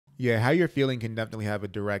Yeah, how you're feeling can definitely have a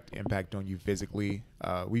direct impact on you physically.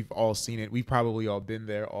 We've all seen it. We've probably all been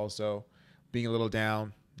there also. Being a little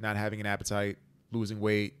down, not having an appetite, losing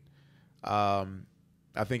weight. I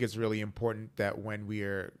think it's really important that when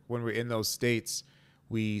we're in those states,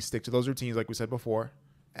 we stick to those routines like we said before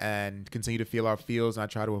and continue to feel our feels,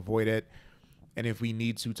 not try to avoid it. And if we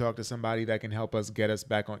need to, talk to somebody that can help us get us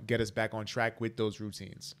back on track with those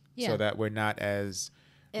routines, so that we're not as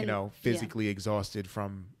physically exhausted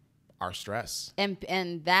from our stress.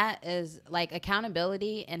 And that is like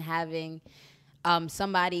accountability and having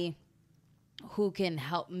somebody who can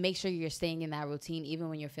help make sure you're staying in that routine even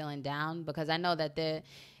when you're feeling down, because I know that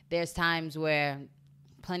there's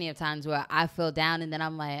plenty of times where I feel down and then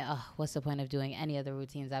I'm like, oh, what's the point of doing any of the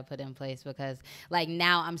routines I put in place? Because like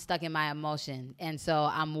now I'm stuck in my emotion. And so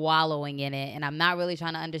I'm wallowing in it and I'm not really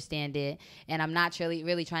trying to understand it. And I'm not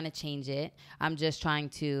really trying to change it. I'm just trying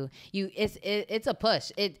to, it's a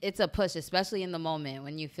push. It's a push, especially in the moment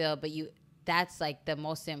when you feel, that's like the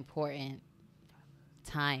most important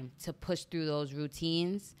time to push through those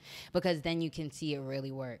routines, because then you can see it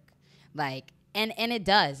really work. Like, And it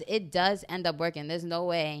does end up working. There's no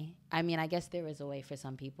way. I mean, I guess there is a way for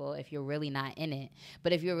some people if you're really not in it.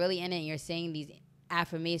 But if you're really in it and you're saying these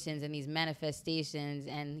affirmations and these manifestations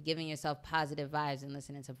and giving yourself positive vibes and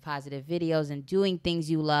listening to positive videos and doing things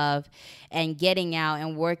you love and getting out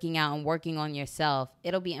and working on yourself,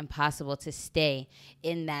 it'll be impossible to stay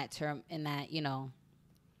in that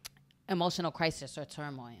emotional crisis or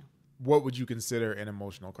turmoil. What would you consider an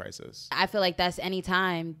emotional crisis? I feel like that's any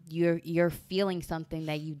time you're feeling something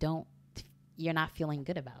that you're not feeling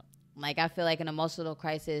good about. Like, I feel like an emotional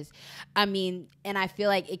crisis, and I feel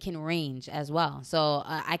like it can range as well. So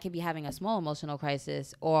I could be having a small emotional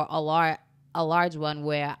crisis or a large one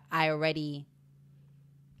where I'm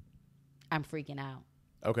freaking out.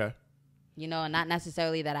 Okay. Not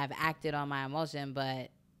necessarily that I've acted on my emotion, but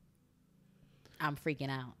I'm freaking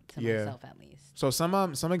out to myself at least. So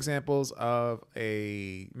some examples of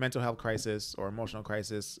a mental health crisis or emotional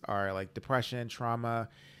crisis are like depression, trauma,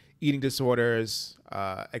 eating disorders,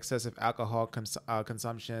 excessive alcohol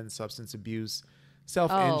consumption, substance abuse,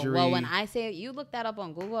 self-injury. Oh, well, when I say, you look that up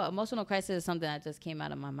on Google, emotional crisis is something that just came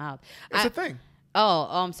out of my mouth. It's a thing. Oh,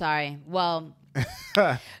 I'm sorry. Well,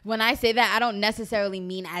 when I say that, I don't necessarily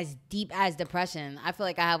mean as deep as depression. I feel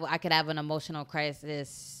like I could have an emotional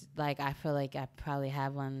crisis. Like, I feel like I probably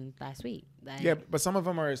had one last week. Yeah, but some of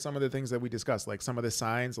them are some of the things that we discussed, like some of the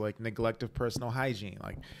signs, like neglect of personal hygiene.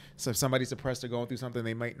 Like, so if somebody's depressed or going through something,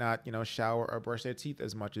 they might not, shower or brush their teeth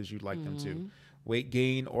as much as you'd like them to. Weight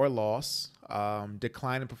gain or loss,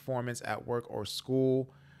 decline in performance at work or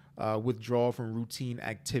school, withdrawal from routine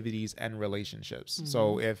activities and relationships.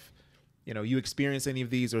 So if you experience any of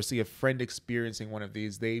these or see a friend experiencing one of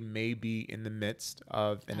these, they may be in the midst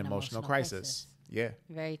of an emotional crisis. Yeah.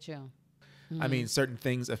 Very true. I mean, certain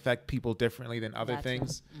things affect people differently than other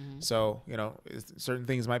things. So, certain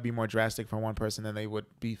things might be more drastic for one person than they would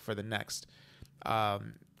be for the next.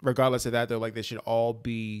 Regardless of that, though, like, they should all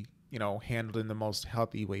be, handled in the most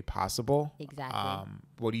healthy way possible. Exactly.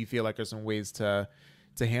 What do you feel like are some ways to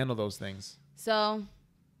handle those things? So,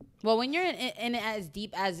 well, when you're in it as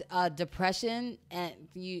deep as depression, and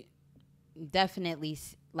you definitely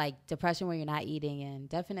like depression where you're not eating, and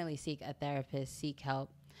definitely seek a therapist, seek help,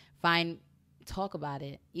 talk about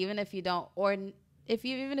it. Even if you don't,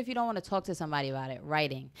 even if you don't want to talk to somebody about it,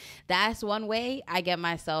 writing. That's one way I get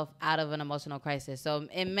myself out of an emotional crisis. So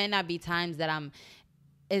it may not be times that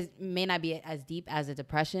it may not be as deep as a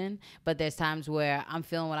depression, but there's times where I'm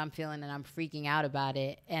feeling what I'm feeling and I'm freaking out about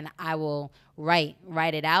it, and I will write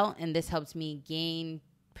it out, and this helps me gain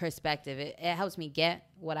perspective. It helps me get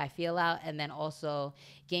what I feel out, and then also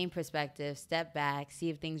gain perspective, step back, see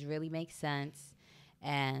if things really make sense,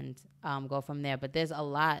 and go from there. But there's a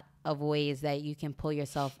lot of ways that you can pull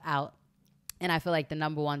yourself out, and I feel like the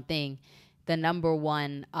number one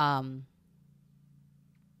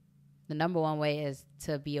way is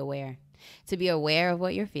to be aware of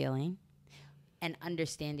what you're feeling and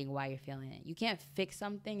understanding why you're feeling it. You can't fix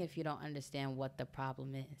something if you don't understand what the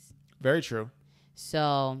problem is. Very true.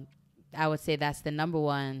 So I would say that's the number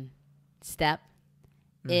one step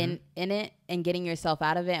in it, and getting yourself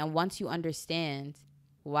out of it. And once you understand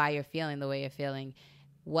why you're feeling the way you're feeling,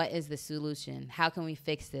 what is the solution? How can we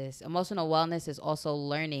fix this? Emotional wellness is also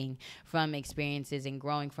learning from experiences and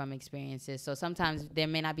growing from experiences. So sometimes there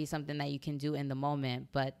may not be something that you can do in the moment,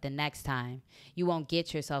 but the next time you won't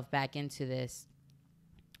get yourself back into this,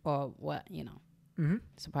 or what,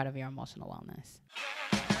 it's a part of your emotional wellness.